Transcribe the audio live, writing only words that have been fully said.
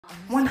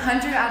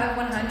100 out of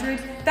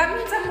 100? That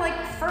means I'm like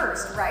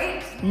first,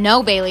 right?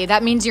 No, Bailey,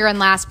 that means you're in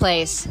last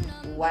place.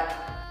 What?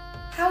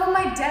 How am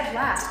I dead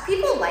last?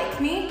 People like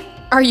me.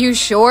 Are you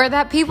sure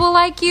that people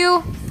like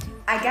you?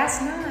 I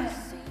guess not.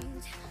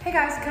 Hey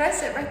guys, could I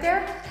sit right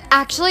there?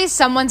 Actually,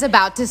 someone's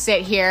about to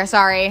sit here,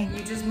 sorry.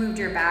 You just moved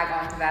your bag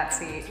onto that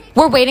seat.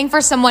 We're waiting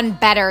for someone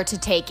better to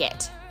take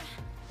it.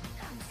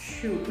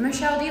 Shoot.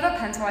 Michelle, do you have a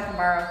pencil I can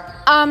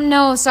borrow?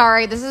 No,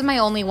 sorry, this is my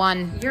only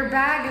one. Your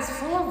bag is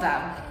full of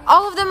them.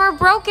 All of them are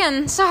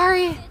broken,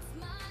 sorry.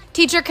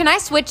 Teacher, can I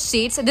switch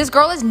seats? This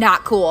girl is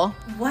not cool.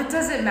 What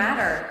does it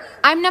matter?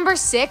 I'm number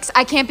 6,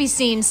 I can't be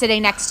seen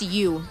sitting next to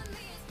you.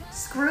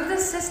 Screw the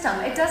system.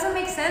 It doesn't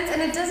make sense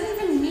and it doesn't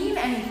even mean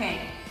anything.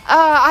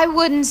 I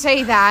wouldn't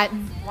say that.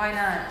 Why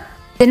not?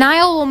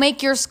 Denial will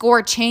make your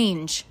score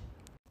change.